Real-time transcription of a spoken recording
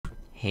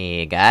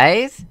Hey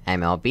guys, I'm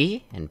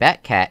LB, and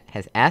Batcat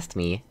has asked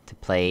me to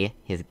play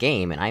his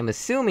game, and I'm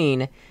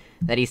assuming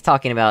that he's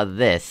talking about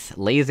this,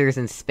 Lasers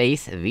in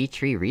Space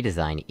Vtree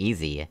Redesign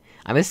Easy.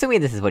 I'm assuming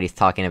this is what he's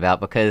talking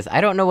about, because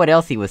I don't know what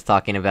else he was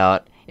talking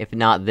about, if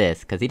not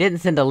this, cause he didn't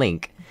send a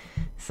link.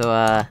 So,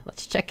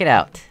 let's check it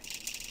out.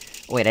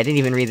 Wait, I didn't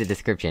even read the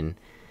description.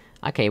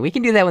 Okay, we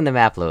can do that when the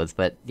map loads,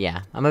 but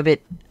yeah, I'm a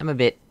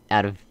bit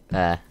out of,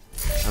 I'm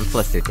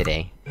flustered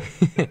today.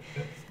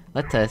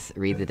 Let us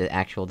read the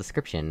actual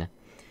description.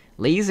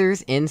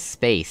 Lasers in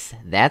space.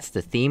 That's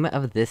the theme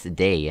of this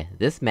day.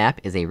 This map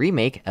is a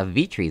remake of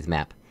Vtree's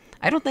map.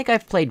 I don't think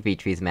I've played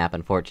Vtree's map,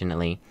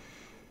 unfortunately.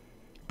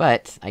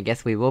 But, I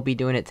guess we will be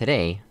doing it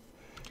today.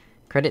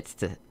 Credits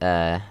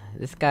to,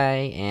 this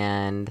guy,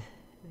 and...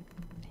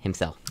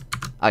 himself.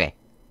 Okay,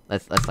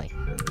 let's play.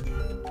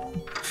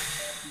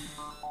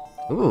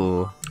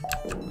 Ooh.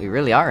 We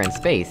really are in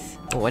space.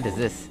 Oh, what is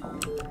this?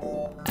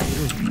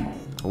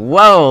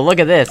 Whoa, look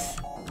at this!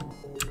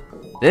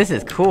 This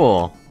is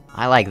cool!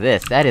 I like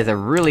this, that is a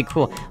really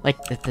cool-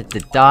 like,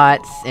 the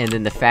dots, and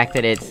then the fact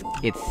that it's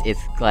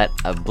got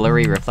a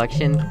blurry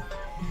reflection.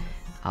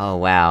 Oh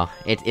wow,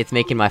 it's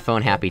making my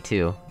phone happy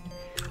too.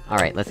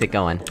 Alright, let's get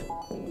going.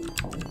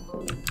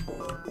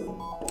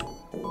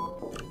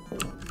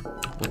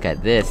 Look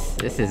at this,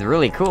 this is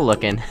really cool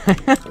looking.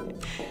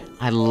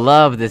 I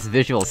love this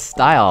visual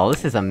style,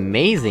 this is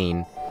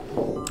amazing!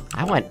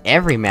 I want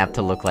every map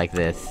to look like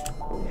this.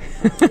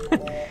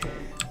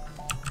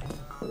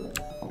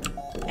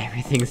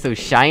 Everything's so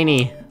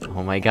shiny!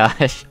 Oh my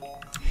gosh.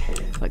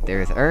 Look,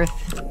 there's Earth.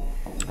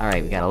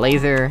 Alright, we got a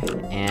laser,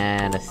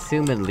 and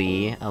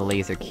assumedly a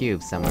laser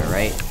cube somewhere,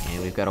 right?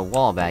 And we've got a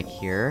wall back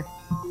here.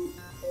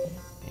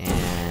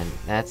 And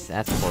that's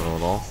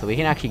portable, so we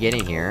can actually get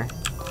in here.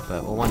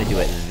 But we'll want to do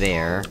it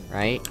there,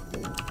 right?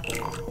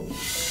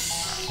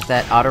 Does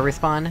that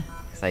auto-respawn?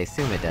 Because I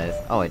assume it does.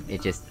 Oh,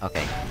 it just...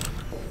 okay.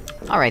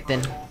 Alright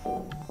then.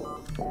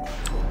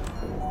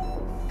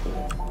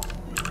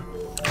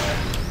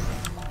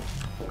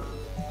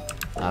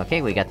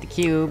 Okay, we got the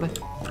cube.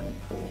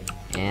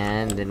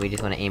 And then we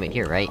just wanna aim it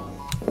here, right?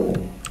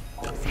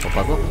 Simple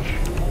puzzle.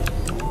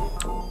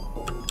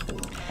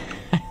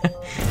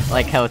 I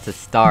like how it's a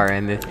star,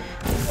 and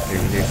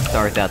there's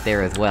stars out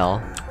there as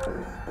well.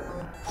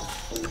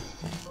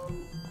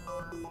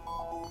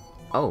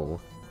 Oh.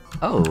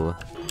 Oh!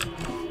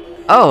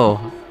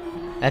 Oh!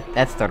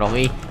 That startled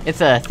me.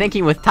 It's a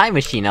thinking with time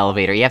machine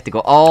elevator, you have to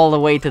go all the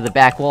way to the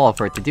back wall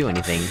for it to do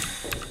anything.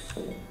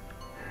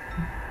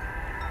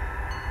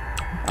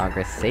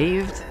 Progress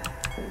saved?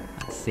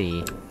 Let's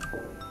see...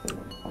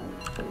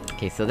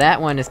 okay, so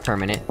that one is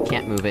permanent,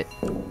 can't move it,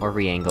 or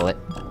re-angle it.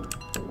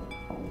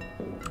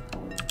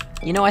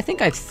 You know, I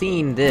think I've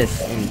seen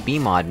this in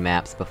BMod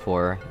maps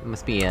before. It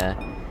must be a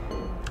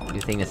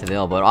new thing that's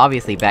available, but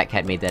obviously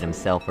Batcat made that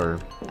himself, or...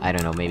 I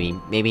don't know, maybe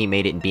he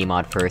made it in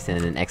BMod first and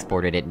then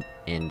exported it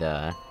and,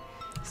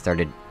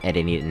 started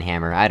editing it in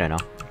Hammer, I don't know.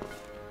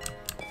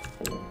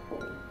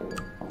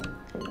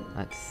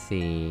 Let's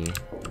see...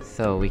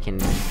 so we can...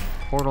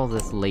 portal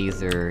this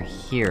laser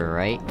here,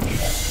 right?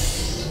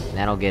 And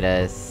that'll get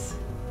us...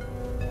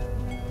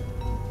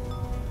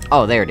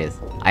 oh, there it is.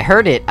 I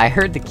heard it! I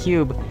heard the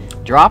cube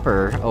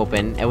dropper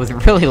open, it was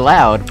really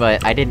loud,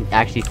 but I didn't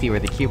actually see where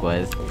the cube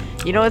was.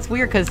 You know, it's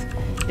weird, cause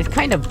it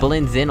kind of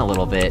blends in a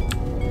little bit.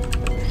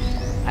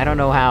 I don't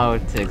know how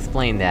to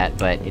explain that,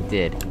 but it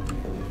did.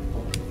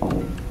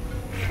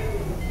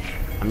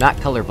 I'm not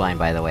colorblind,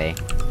 by the way.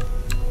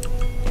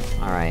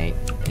 Alright,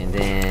 and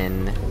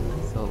then...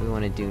 so what we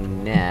wanna do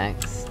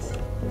next...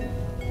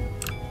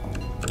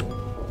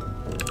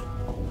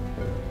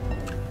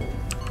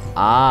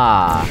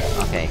 ah,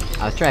 okay.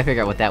 I was trying to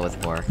figure out what that was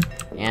for.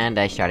 And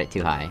I shot it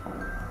too high.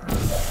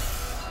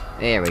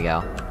 There we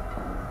go.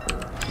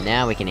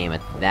 Now we can aim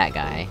at that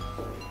guy.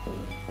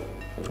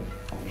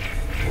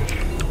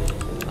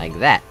 Like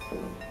that.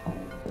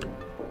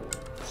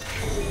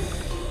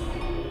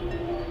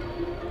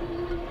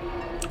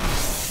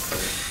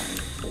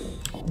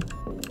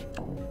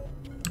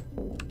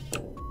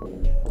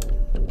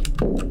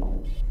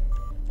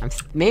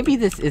 Maybe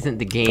this isn't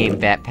the game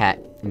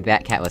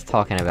Batcat was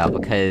talking about,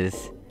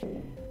 because...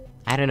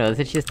 I don't know,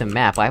 this is just a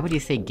map. Why would you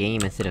say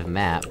game instead of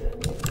map?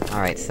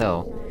 Alright,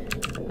 so...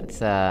 let's,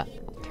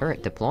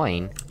 turret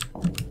deploying?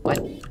 What?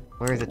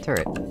 Where is the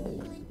turret?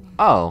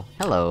 Oh,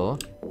 hello.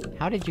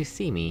 How did you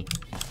see me?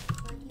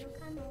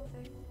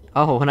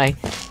 Oh, when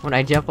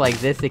I jump like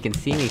this, it can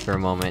see me for a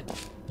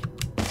moment.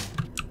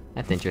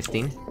 That's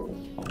interesting.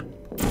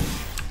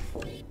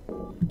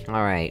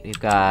 Alright, we've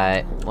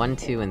got 1,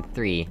 2, and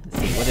 3. Let's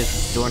see, what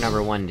does door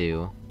number 1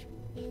 do?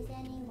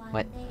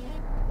 What?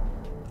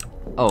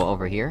 Oh,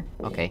 over here?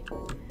 Okay.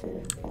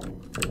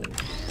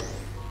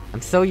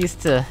 I'm so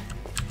used to...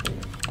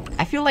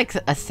 I feel like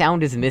a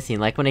sound is missing,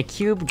 like when a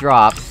cube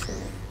drops,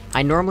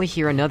 I normally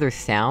hear another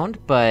sound,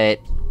 but...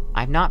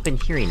 I've not been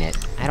hearing it.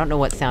 I don't know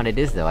what sound it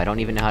is though, I don't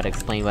even know how to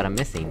explain what I'm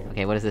missing.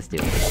 Okay, what does this do?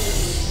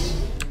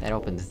 That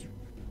opens...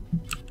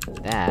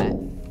 that...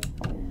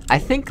 I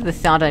think the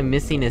sound I'm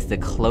missing is the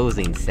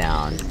closing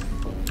sound.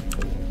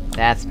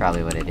 That's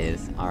probably what it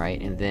is.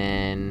 Alright, and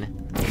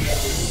then...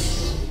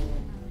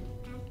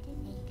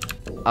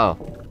 Oh.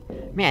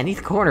 Man,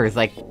 these corners,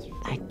 like...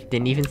 I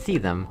didn't even see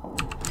them.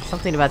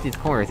 Something about these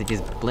corners, it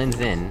just blends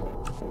in.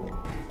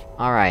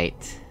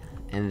 Alright.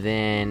 And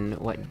then...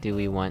 what do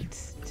we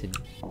want to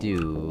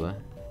do?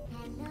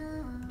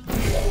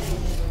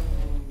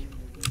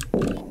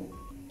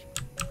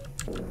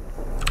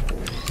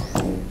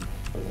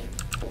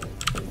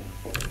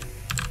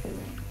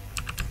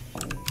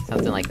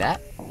 Something like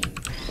that?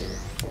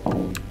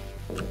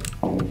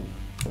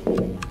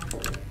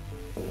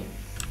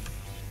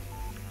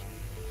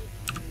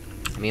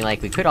 I mean,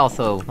 like, we could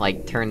also,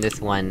 like, turn this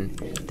one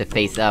to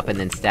face up and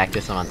then stack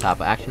this one on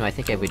top. Actually, no, I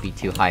think it would be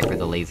too high for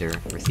the laser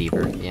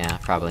receiver. Yeah,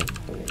 probably.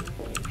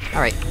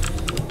 Alright.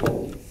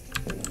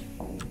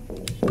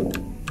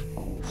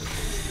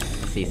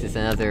 Let's see, is this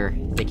another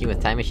Thinking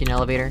with Time Machine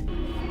elevator?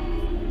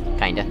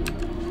 Kinda.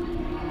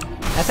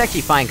 That's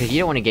actually fine, cause you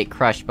don't want to get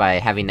crushed by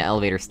having the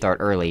elevator start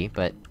early,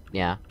 but,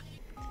 yeah.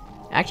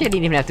 Actually, I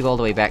didn't even have to go all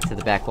the way back to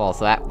the back wall,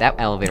 so that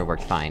elevator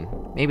worked fine.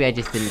 Maybe I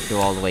just didn't go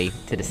all the way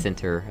to the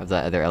center of the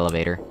other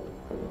elevator.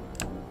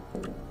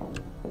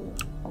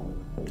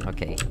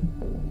 Okay.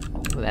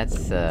 Well,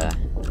 that's,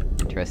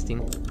 interesting.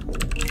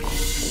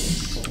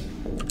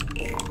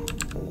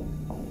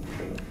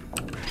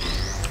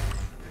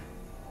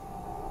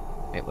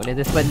 Wait, what did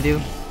this button do?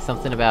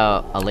 Something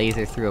about a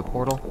laser through a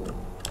portal?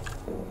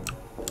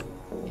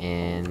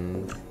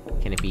 And...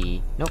 can it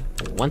be... nope.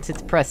 Once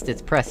it's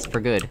pressed for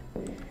good.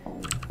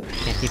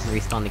 Can't even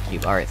respawn the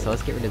cube. Alright, so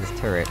let's get rid of this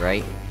turret,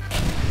 right?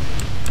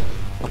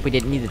 Hope we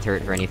didn't need the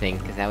turret for anything,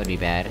 cause that would be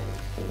bad.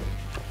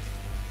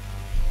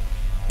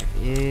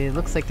 It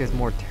looks like there's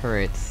more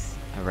turrets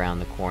around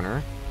the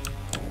corner.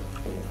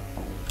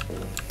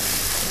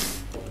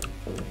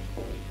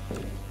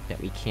 That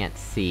we can't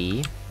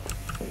see.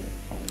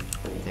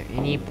 Is there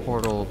any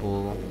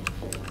portable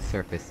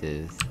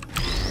surfaces?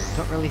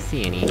 Don't really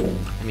see any.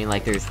 I mean,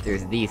 like,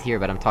 there's these here,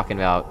 but I'm talking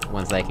about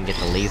ones that I can get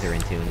the laser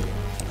into.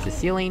 Is the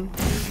ceiling?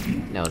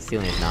 No, the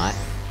ceiling is not.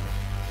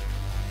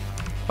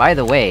 By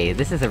the way,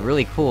 this is a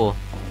really cool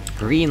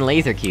green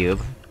laser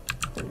cube.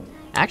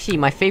 Actually,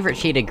 my favorite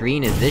shade of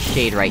green is this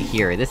shade right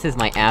here. This is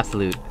my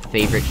absolute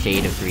favorite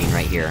shade of green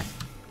right here.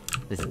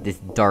 This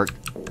dark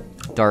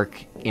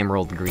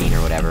emerald green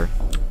or whatever.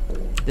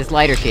 This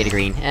lighter shade of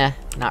green,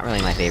 not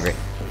really my favorite.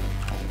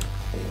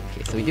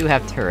 Okay, so we do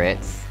have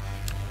turrets.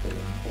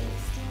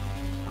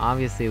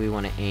 Obviously we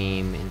wanna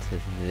aim into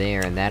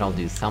there, and that'll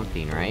do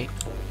something, right?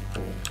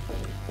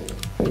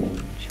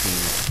 Which we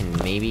can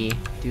maybe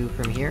do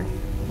from here?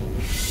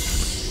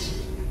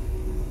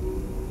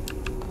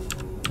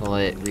 Will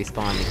it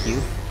respawn the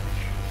cube?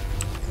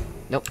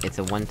 Nope, it's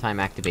a one-time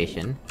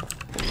activation.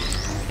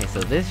 Okay, so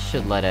this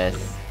should let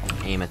us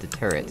aim at the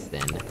turrets,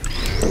 then.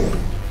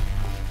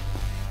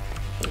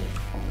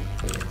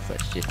 So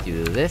let's just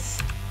do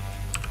this.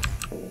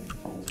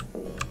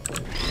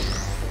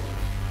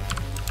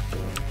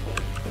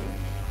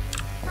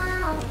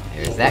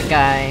 There's that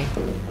guy,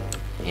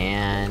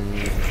 and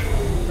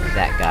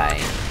that guy.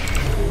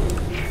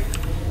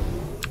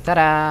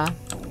 Ta-da!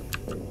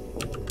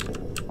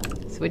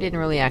 So we didn't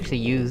really actually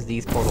use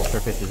these portal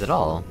surfaces at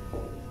all.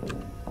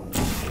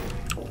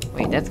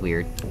 Wait, that's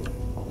weird.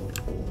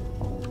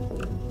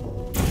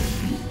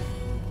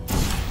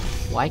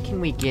 Why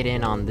can we get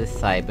in on this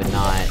side, but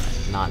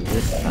not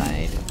this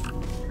side?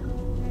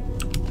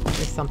 Is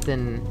there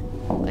something,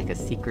 like a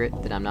secret,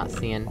 that I'm not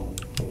seeing?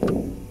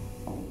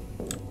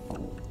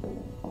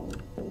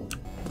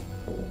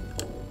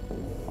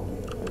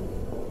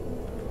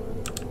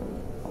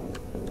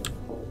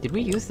 Did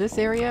we use this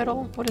area at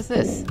all? What is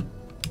this?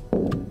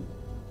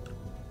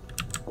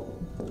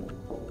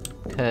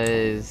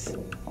 Cause...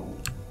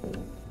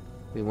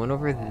 we went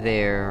over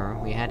there,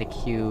 we had a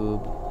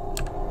cube...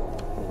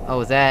 oh,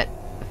 is that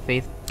a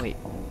faith... wait...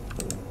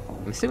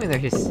 I'm assuming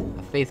there's just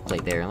a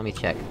faceplate there, let me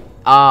check.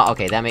 Ah,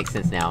 okay, that makes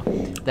sense now.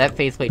 That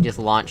faceplate just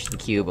launched the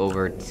cube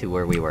over to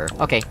where we were.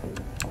 Okay.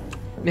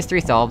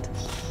 Mystery solved.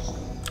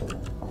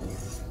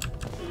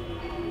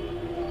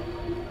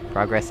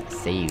 Progress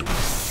saved.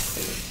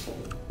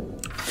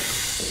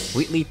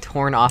 Sweetly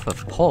torn off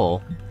of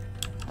pole?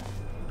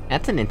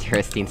 That's an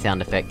interesting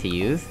sound effect to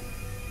use.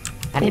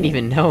 I didn't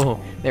even know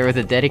there was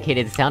a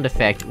dedicated sound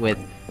effect with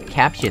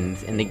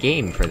captions in the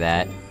game for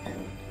that.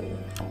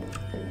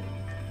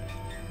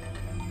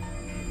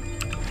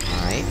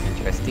 Alright,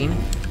 interesting.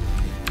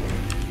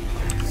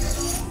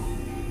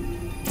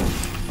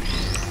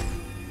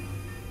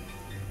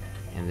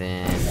 And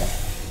then...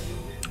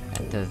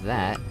 that does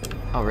that.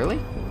 Oh, really?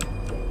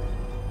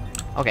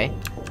 Okay.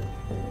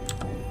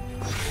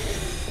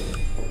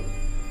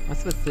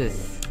 What's with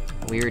this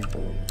weird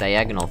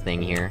diagonal thing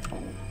here?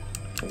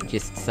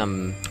 Just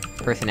some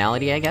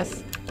personality, I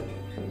guess?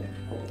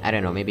 I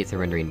don't know, maybe it's a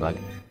rendering bug.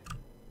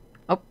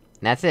 Oh,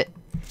 that's it.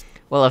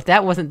 Well, if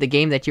that wasn't the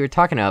game that you were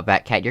talking about,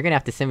 Batcat, you're gonna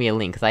have to send me a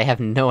link, cause I have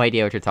no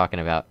idea what you're talking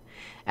about.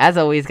 As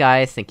always,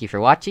 guys, thank you for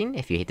watching.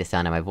 If you hate the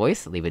sound of my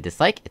voice, leave a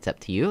dislike, it's up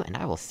to you, and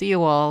I will see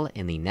you all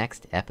in the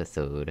next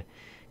episode.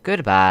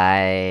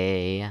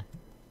 Goodbye!